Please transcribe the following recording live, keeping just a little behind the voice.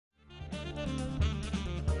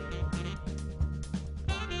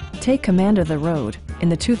Take command of the road in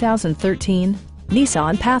the 2013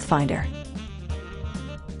 Nissan Pathfinder.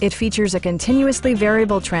 It features a continuously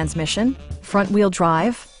variable transmission, front-wheel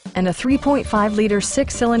drive, and a 3.5-liter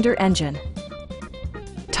six-cylinder engine.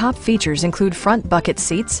 Top features include front bucket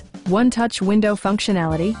seats, one-touch window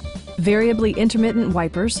functionality, variably intermittent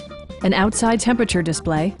wipers, an outside temperature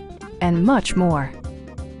display, and much more.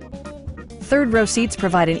 Third-row seats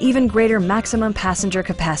provide an even greater maximum passenger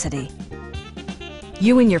capacity.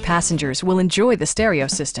 You and your passengers will enjoy the stereo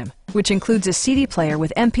system, which includes a CD player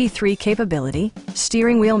with MP3 capability,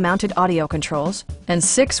 steering wheel mounted audio controls, and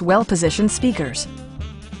 6 well-positioned speakers.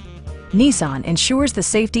 Nissan ensures the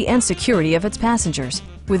safety and security of its passengers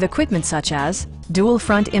with equipment such as dual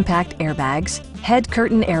front impact airbags, head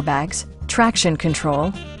curtain airbags, traction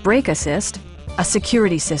control, brake assist, a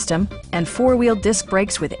security system, and 4-wheel disc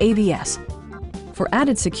brakes with ABS. For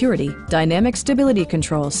added security, dynamic stability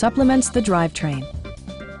control supplements the drivetrain.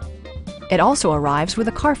 It also arrives with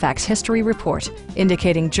a Carfax history report,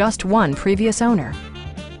 indicating just one previous owner.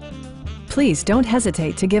 Please don't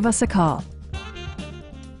hesitate to give us a call.